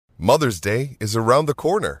Mother's Day is around the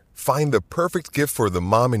corner. Find the perfect gift for the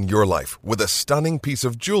mom in your life with a stunning piece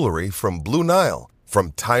of jewelry from Blue Nile.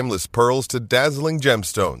 From timeless pearls to dazzling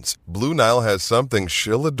gemstones, Blue Nile has something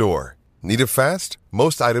she'll adore. Need it fast?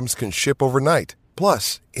 Most items can ship overnight.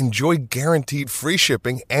 Plus, enjoy guaranteed free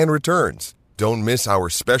shipping and returns. Don't miss our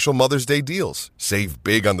special Mother's Day deals. Save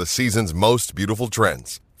big on the season's most beautiful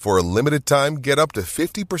trends. For a limited time, get up to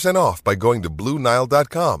 50% off by going to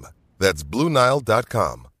BlueNile.com. That's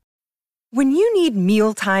BlueNile.com. When you need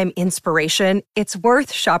mealtime inspiration, it's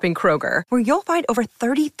worth shopping Kroger, where you'll find over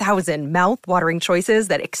 30,000 mouth-watering choices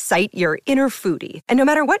that excite your inner foodie. And no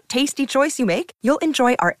matter what tasty choice you make, you'll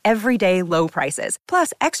enjoy our everyday low prices,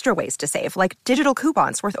 plus extra ways to save, like digital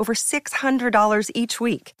coupons worth over $600 each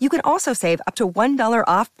week. You can also save up to $1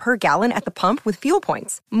 off per gallon at the pump with fuel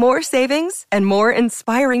points. More savings and more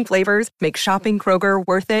inspiring flavors make shopping Kroger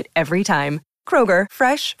worth it every time. Kroger,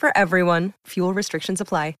 fresh for everyone. Fuel restrictions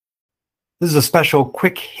apply. This is a special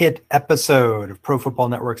quick hit episode of Pro Football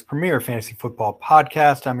Network's premier fantasy football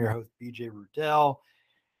podcast. I'm your host, BJ Rudell.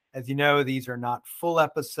 As you know, these are not full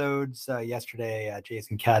episodes. Yesterday,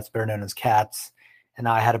 Jason Katz, better known as Katz, and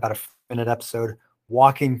I had about a minute episode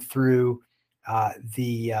walking through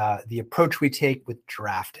the approach we take with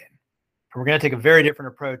drafting. And we're going to take a very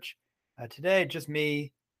different approach today, just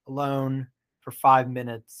me alone for 5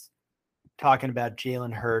 minutes, talking about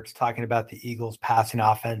Jalen Hurts, talking about the Eagles' passing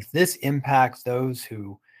offense. This impacts those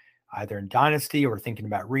who either in dynasty or thinking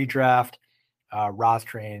about redraft,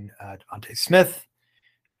 rostering Devontae Smith,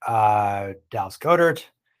 Dallas Goedert,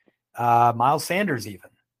 Miles Sanders even.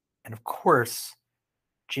 And of course,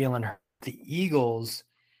 Jalen Hurts. The Eagles,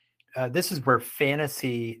 this is where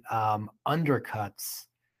fantasy undercuts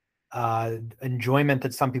enjoyment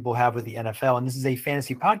that some people have with the NFL. And this is a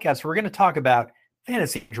fantasy podcast, so we're going to talk about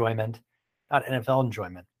fantasy enjoyment, not NFL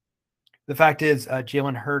enjoyment. The fact is,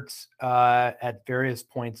 Jalen Hurts, at various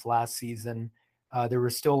points last season, there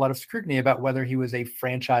was still a lot of scrutiny about whether he was a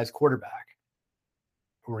franchise quarterback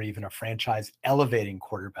or even a franchise elevating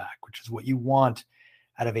quarterback, which is what you want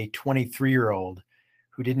out of a 23-year-old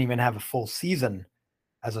who didn't even have a full season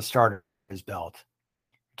as a starter in his belt.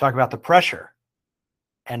 Talk about the pressure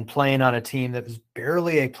and playing on a team that was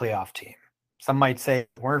barely a playoff team. Some might say, if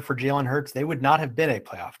it weren't for Jalen Hurts, they would not have been a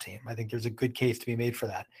playoff team. I think there's a good case to be made for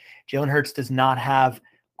that. Jalen Hurts does not have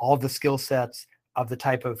all the skill sets of the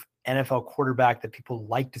type of NFL quarterback that people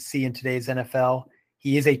like to see in today's NFL.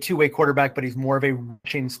 He is a two-way quarterback, but he's more of a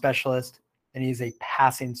rushing specialist and he's a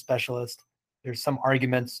passing specialist. There's some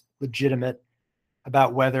arguments, legitimate,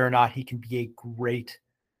 about whether or not he can be a great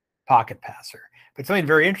pocket passer. But something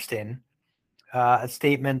very interesting, a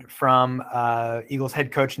statement from Eagles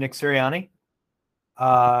head coach Nick Sirianni,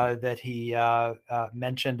 that he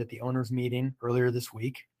mentioned at the owners' meeting earlier this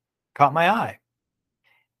week, caught my eye.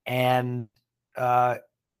 And the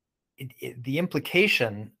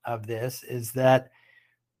implication of this is that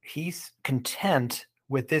he's content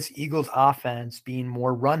with this Eagles offense being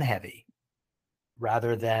more run heavy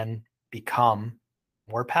rather than become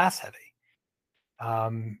more pass heavy.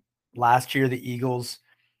 Last year, the Eagles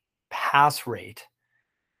pass rate,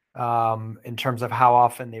 in terms of how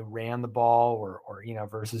often they ran the ball or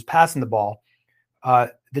versus passing the ball,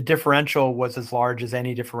 the differential was as large as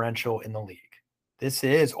any differential in the league. This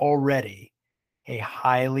is already a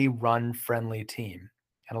highly run-friendly team.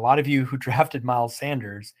 And a lot of you who drafted Miles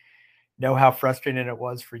Sanders know how frustrating it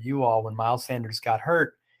was for you all when Miles Sanders got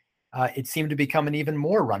hurt. It seemed to become an even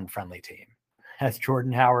more run-friendly team as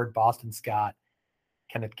Jordan Howard, Boston Scott,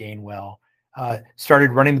 Kenneth Gainwell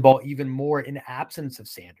started running the ball even more in absence of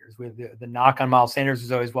Sanders. With the knock on Miles Sanders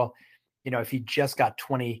was always, well, if he just got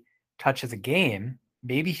 20 touches a game,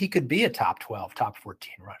 maybe he could be a top 12, top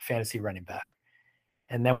 14 fantasy running back.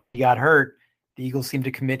 And then when he got hurt, the Eagles seemed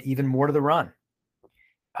to commit even more to the run.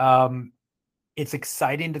 It's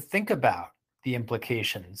exciting to think about the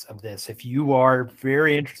implications of this. If you are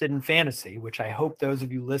very interested in fantasy, which I hope those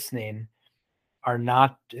of you listening are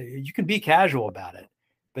not, you can be casual about it.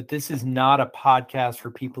 But this is not a podcast for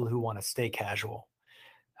people who want to stay casual.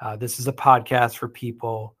 This is a podcast for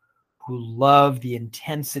people who love the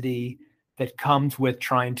intensity that comes with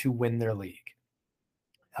trying to win their league.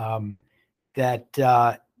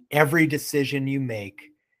 That every decision you make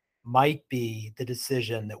might be the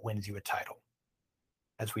decision that wins you a title.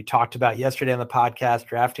 As we talked about yesterday on the podcast,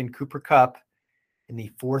 drafting Cooper Kupp in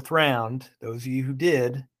the 4th round, those of you who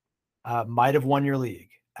did, might have won your league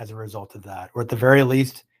as a result of that, or at the very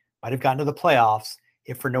least might have gotten to the playoffs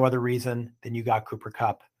if for no other reason than you got Cooper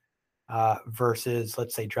Kupp versus,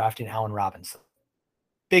 let's say, drafting Allen Robinson.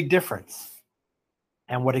 Big difference.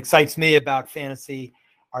 And what excites me about fantasy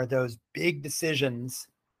are those big decisions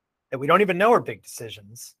that we don't even know are big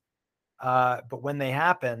decisions. But when they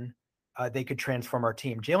happen, they could transform our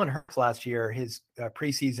team. Jalen Hurts last year, his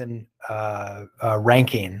preseason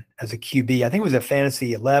ranking as a QB, I think it was a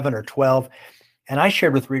fantasy 11 or 12. And I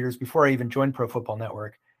shared with readers before I even joined Pro Football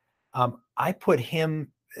Network, I put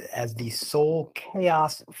him as the sole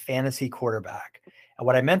chaos fantasy quarterback. And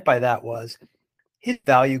what I meant by that was his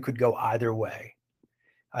value could go either way.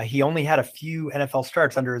 He only had a few NFL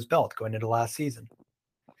starts under his belt going into last season.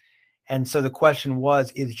 And so the question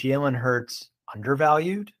was, is Jalen Hurts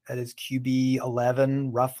undervalued at his QB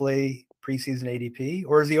 11, roughly preseason ADP,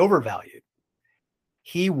 or is he overvalued?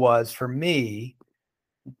 He was, for me,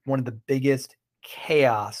 one of the biggest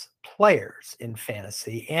chaos players in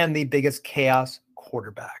fantasy and the biggest chaos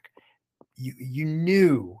quarterback. You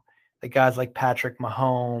knew that guys like Patrick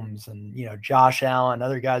Mahomes and Josh Allen,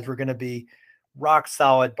 other guys were going to be rock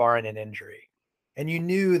solid barring an injury. And you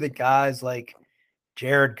knew that guys like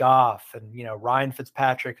Jared Goff and Ryan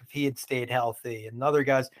Fitzpatrick, if he had stayed healthy, and other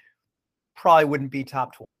guys probably wouldn't be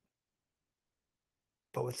top 20.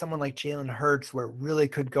 But with someone like Jalen Hurts, where it really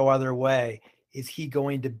could go either way, is he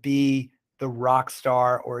going to be the rock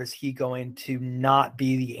star, or is he going to not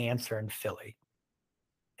be the answer in Philly?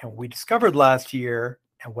 And what we discovered last year,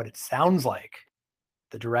 and what it sounds like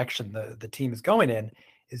the direction the team is going in,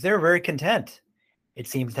 is they're very content, it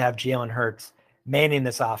seems, to have Jalen Hurts manning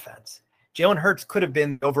this offense. Jalen Hurts could have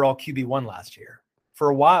been the overall QB1 last year. For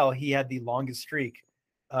a while, he had the longest streak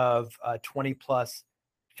of 20-plus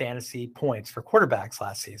fantasy points for quarterbacks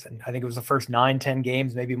last season. I think it was the first 9-10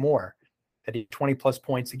 games, maybe more, that he had 20-plus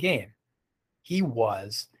points a game. He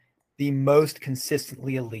was the most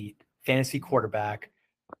consistently elite fantasy quarterback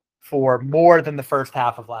for more than the first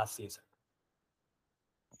half of last season.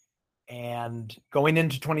 And going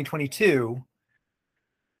into 2022,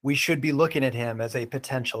 we should be looking at him as a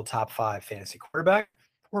potential top 5 fantasy quarterback,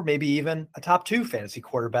 or maybe even a top 2 fantasy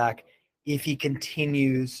quarterback if he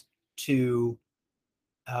continues to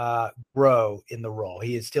grow in the role.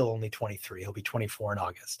 He is still only 23. He'll be 24 in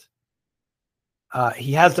August.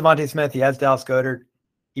 He has Devontae Smith. He has Dallas Goedert.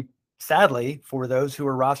 He, sadly, for those who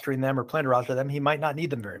are rostering them or plan to roster them, he might not need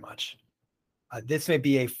them very much. This may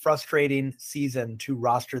be a frustrating season to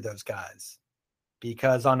roster those guys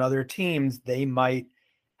because on other teams, they might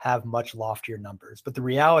have much loftier numbers. But the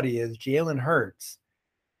reality is Jalen Hurts,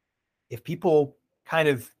 if people kind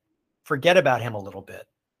of forget about him a little bit,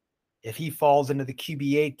 if he falls into the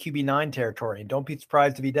QB8, QB9 territory, and don't be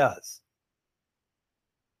surprised if he does,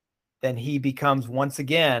 then he becomes once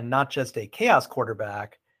again not just a chaos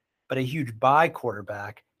quarterback, but a huge buy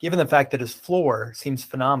quarterback, given the fact that his floor seems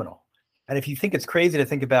phenomenal. And if you think it's crazy to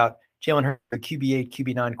think about Jalen Hurts, a QB8,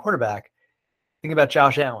 QB9 quarterback, think about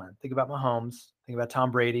Josh Allen, think about Mahomes, think about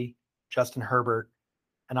Tom Brady, Justin Herbert,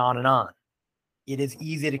 and on and on. It is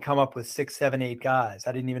easy to come up with 6, 7, 8 guys.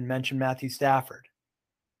 I didn't even mention Matthew Stafford,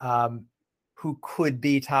 who could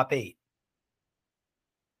be top 8.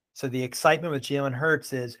 So the excitement with Jalen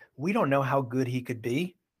Hurts is we don't know how good he could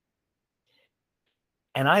be.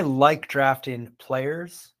 And I like drafting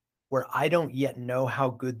players where I don't yet know how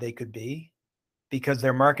good they could be because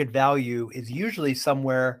their market value is usually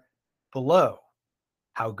somewhere below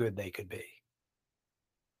how good they could be.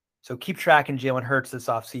 So keep tracking Jalen Hurts this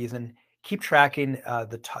offseason. Keep tracking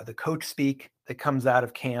the coach speak that comes out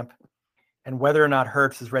of camp and whether or not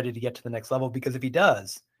Hurts is ready to get to the next level. Because if he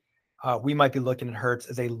does, we might be looking at Hurts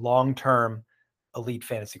as a long-term elite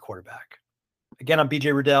fantasy quarterback. Again, I'm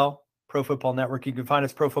BJ Rudell, Pro Football Network. You can find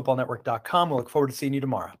us profootballnetwork.com. We'll look forward to seeing you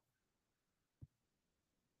tomorrow.